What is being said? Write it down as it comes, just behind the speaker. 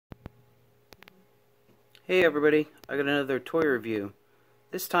Hey everybody, I got another toy review.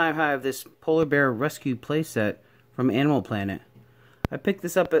 This time I have this polar bear rescue playset from Animal Planet. I picked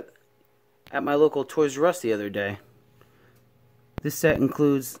this up at my local Toys R Us the other day. This set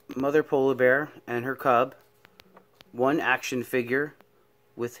includes mother polar bear and her cub, one action figure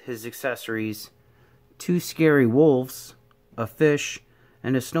with his accessories, two scary wolves, a fish,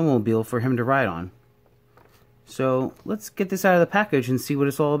 and a snowmobile for him to ride on. So let's get this out of the package and see what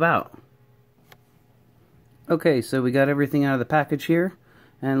it's all about. Okay, so we got everything out of the package here,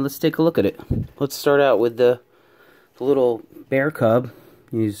 and let's take a look at it. Let's start out with the little bear cub.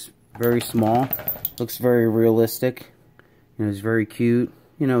 He's very small, looks very realistic. He's very cute.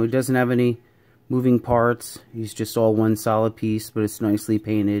 He doesn't have any moving parts. He's just all one solid piece, but it's nicely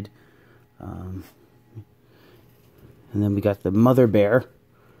painted. And then we got the mother bear,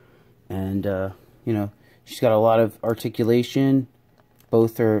 and she's got a lot of articulation.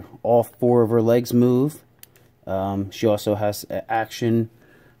 All four of her legs move. She also has action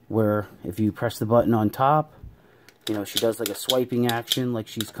where if you press the button on top, she does like a swiping action, like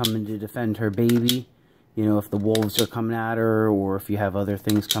she's coming to defend her baby. If the wolves are coming at her, or if you have other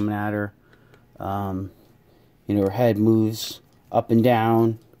things coming at her. Her head moves up and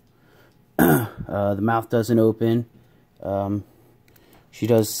down. The mouth doesn't open.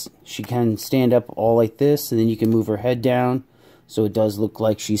 She can stand up all like this, and then you can move her head down, so it does look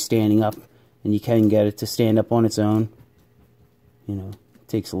like she's standing up. And you can get it to stand up on its own. It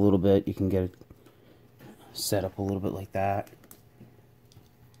takes a little bit. You can get it set up a little bit like that.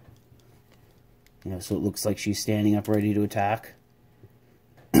 So it looks like she's standing up ready to attack.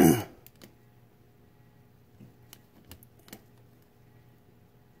 And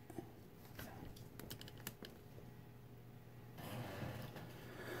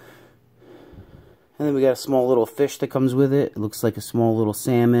then we got a small little fish that comes with it. It looks like a small little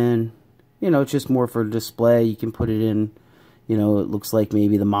salmon. It's just more for display. You can put it in, it looks like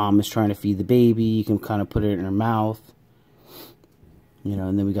maybe the mom is trying to feed the baby. You can kind of put it in her mouth.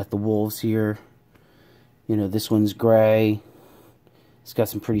 And then we got the wolves here. This one's gray. It's got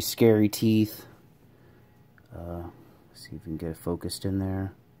some pretty scary teeth. Let's see if we can get it focused in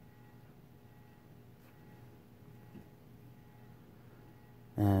there.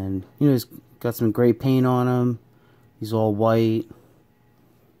 And, he's got some gray paint on him. He's all white.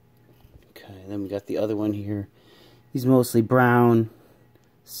 Then we got the other one here. He's mostly brown,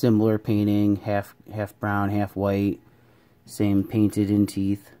 similar painting, half brown, half white, same painted in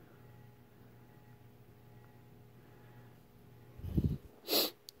teeth.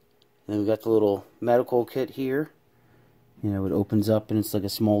 Then we got the little medical kit here. It opens up and it's like a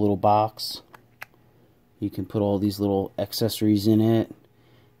small little box. You can put all these little accessories in it.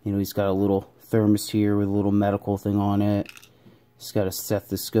 He's got a little thermos here with a little medical thing on it. He's got a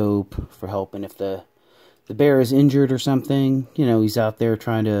stethoscope for helping if the bear is injured or something. He's out there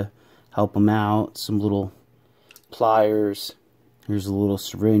trying to help him out. Some little pliers. Here's a little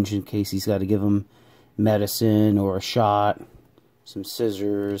syringe in case he's got to give him medicine or a shot. Some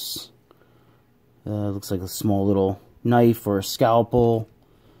scissors. Looks like a small little knife or a scalpel.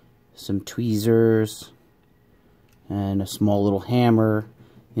 Some tweezers. And a small little hammer,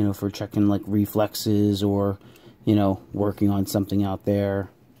 for checking like reflexes or working on something out there.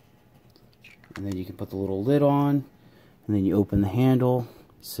 And then you can put the little lid on, and then you open the handle.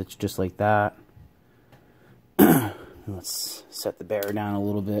 It sits just like that. Let's set the bear down a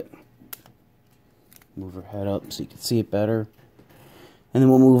little bit. Move her head up so you can see it better. And then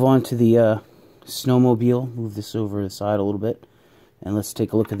we'll move on to the snowmobile. Move this over to the side a little bit. And let's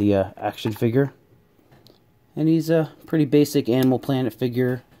take a look at the action figure. And he's a pretty basic Animal Planet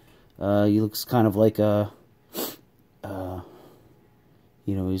figure. He looks kind of like a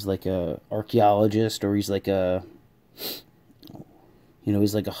he's like a archaeologist, or he's like a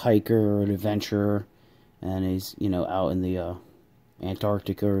he's like a hiker or an adventurer, and he's out in the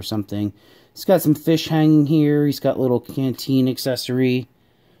Antarctica or something. He's got some fish hanging here. He's got a little canteen accessory.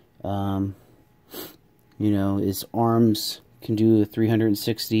 His arms can do a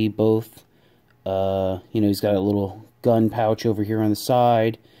 360 both. He's got a little gun pouch over here on the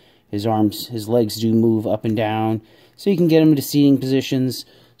side. His legs do move up and down, so you can get him into seating positions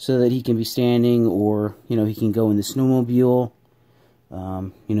so that he can be standing, or, he can go in the snowmobile.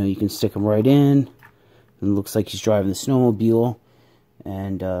 You can stick him right in, and it looks like he's driving the snowmobile.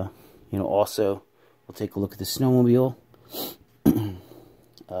 And, also, we'll take a look at the snowmobile.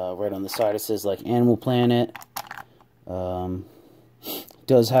 Right on the side it says, like, Animal Planet. It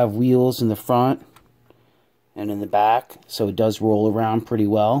does have wheels in the front and in the back, so it does roll around pretty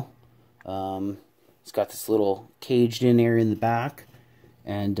well. It's got this little caged in area in the back,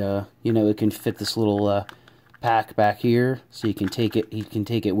 and you know, it can fit this little pack back here, so you can take it. He can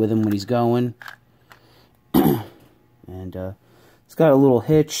take it with him when he's going. And it's got a little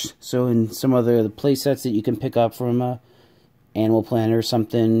hitch, so in some other the play sets that you can pick up from Animal Planet or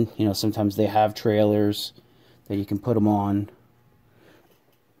something, you know, sometimes they have trailers that you can put them on.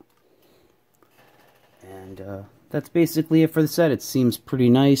 And that's basically it for the set. It seems pretty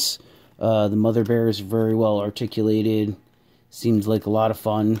nice. The mother bear is very well articulated. Seems like a lot of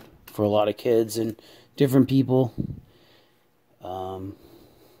fun for a lot of kids and different people.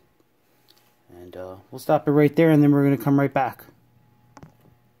 We'll stop it right there, and then we're going to come right back.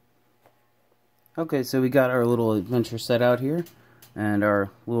 Okay, so we got our little adventure set out here, and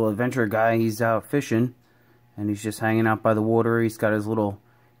our little adventure guy, he's out fishing, and he's just hanging out by the water. He's got his little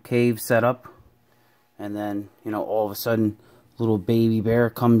cave set up, and then, you know, all of a sudden, little baby bear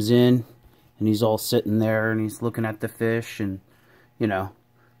comes in, and he's all sitting there, and he's looking at the fish, and, you know,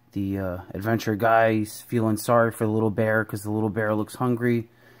 the adventure guy, he's feeling sorry for the little bear, because the little bear looks hungry,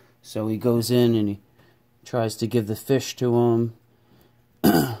 so he goes in, and he tries to give the fish to him.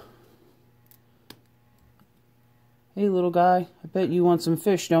 Hey, little guy, I bet you want some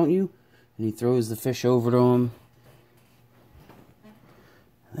fish, don't you? And he throws the fish over to him.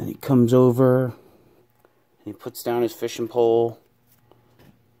 And then he comes over, and he puts down his fishing pole.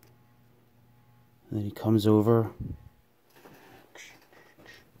 And then he comes over,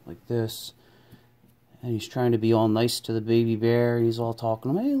 like this. And he's trying to be all nice to the baby bear. He's all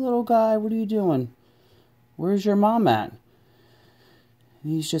talking to him. Hey, little guy, what are you doing? Where's your mom at?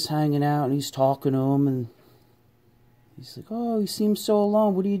 And he's just hanging out, and he's talking to him, and he's like, oh, he seems so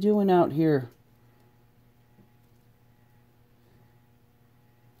alone. What are you doing out here?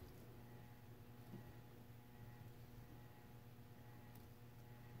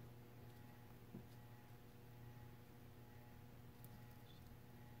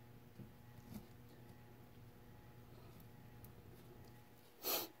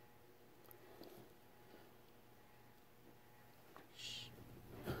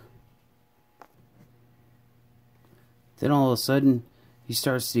 Then all of a sudden, he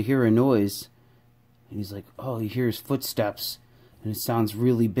starts to hear a noise. And he's like, oh, he hears footsteps. And it sounds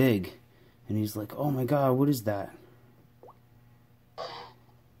really big. And he's like, oh my God, what is that?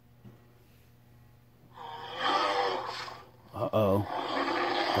 Uh-oh.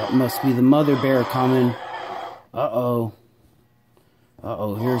 That must be the mother bear coming. Uh-oh.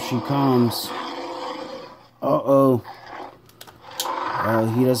 Uh-oh, here she comes. Uh-oh.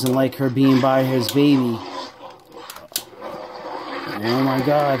 He doesn't like her being by his baby. Oh my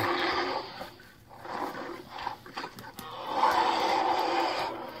God.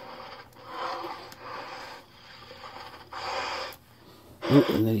 Ooh,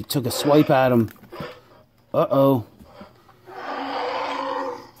 and then he took a swipe at him. Uh-oh.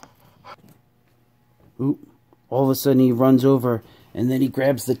 Ooh. All of a sudden he runs over, and then he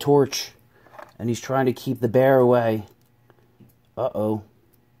grabs the torch, and he's trying to keep the bear away. Uh-oh.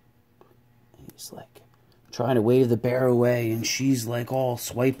 He's like trying to wave the bear away, and she's like all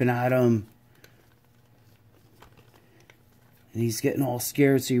swiping at him. And he's getting all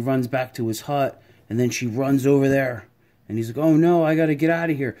scared, so he runs back to his hut, and then she runs over there. And he's like, oh no, I gotta get out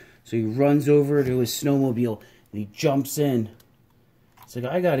of here. So he runs over to his snowmobile, and he jumps in. He's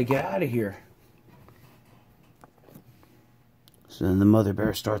like, I gotta get out of here. So then the mother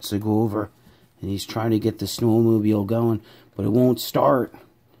bear starts to go over, and he's trying to get the snowmobile going, but it won't start.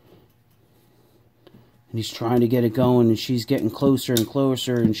 And he's trying to get it going, and she's getting closer and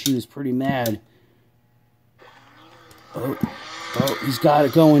closer, and she was pretty mad. Oh, he's got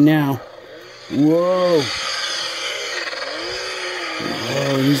it going now. Whoa.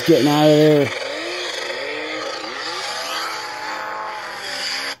 Whoa, he's getting out of there.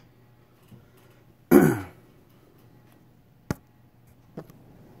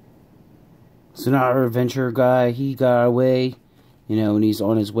 So now our adventure guy, he got away, you know, and he's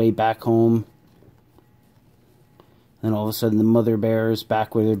on his way back home. Then all of a sudden the mother bear is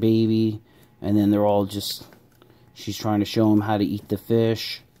back with her baby, and then they're all just, she's trying to show him how to eat the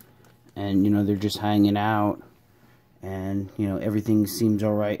fish, and, you know, they're just hanging out, and, you know, everything seems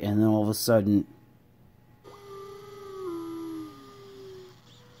alright, and then all of a sudden,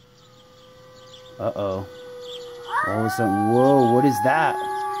 uh-oh, all of a sudden, whoa, what is that?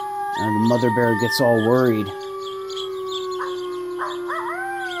 And the mother bear gets all worried.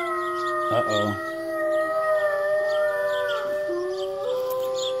 Uh-oh.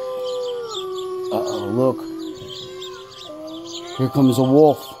 Uh-oh, look. Here comes a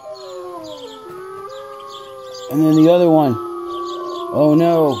wolf. And then the other one. Oh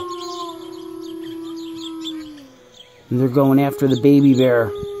no. And they're going after the baby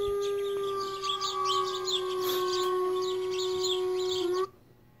bear.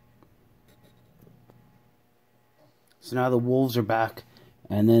 So now the wolves are back.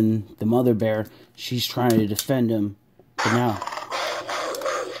 And then the mother bear, she's trying to defend him. But now...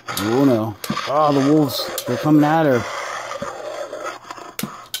 Oh no. Oh, the wolves, they're coming at her.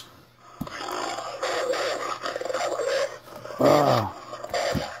 Oh.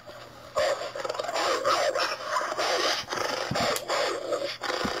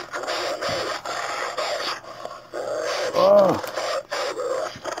 Oh.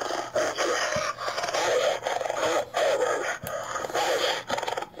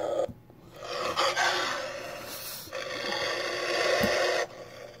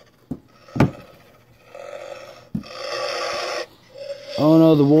 Oh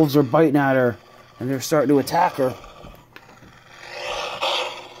no, the wolves are biting at her, and they're starting to attack her.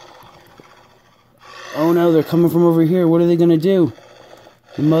 Oh no, they're coming from over here. What are they going to do?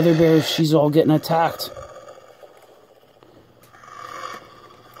 The mother bear, she's all getting attacked.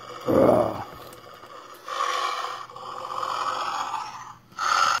 Ugh.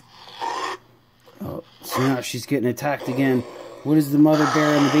 Oh, so now she's getting attacked again. What is the mother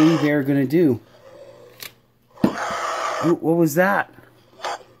bear and the baby bear going to do? Ooh, what was that?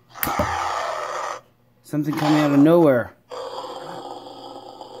 Something coming out of nowhere.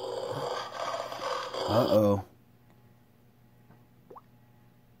 Uh-oh.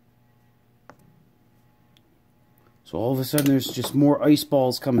 So all of a sudden there's just more ice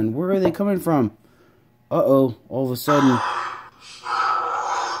balls coming. Where are they coming from? Uh-oh. All of a sudden.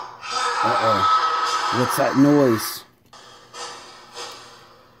 Uh-oh. What's that noise?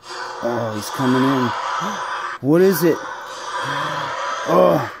 Oh, he's coming in. What is it?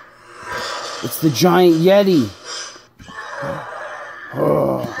 Oh. It's the giant Yeti.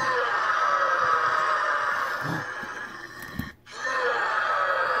 Oh.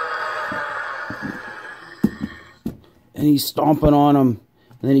 And he's stomping on him.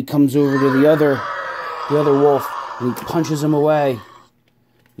 And then he comes over to the other wolf and he punches him away.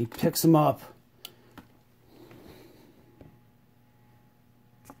 He picks him up.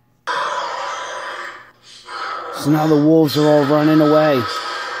 So now the wolves are all running away.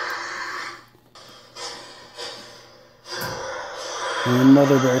 And the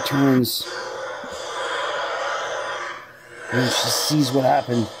mother bear turns. And she sees what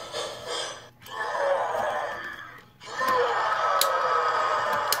happened.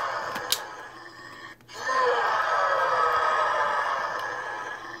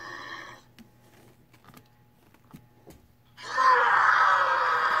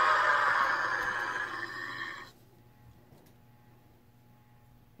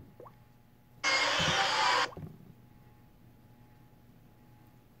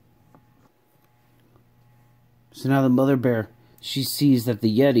 So now the mother bear, she sees that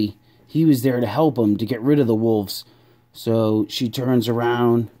the Yeti, he was there to help him to get rid of the wolves. So she turns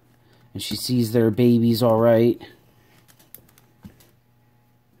around and she sees their baby's alright.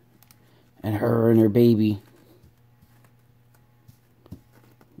 And her and her baby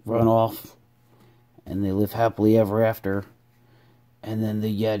run off. And they live happily ever after. And then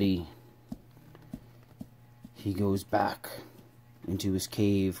the Yeti, he goes back into his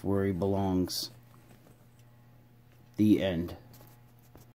cave where he belongs. The end.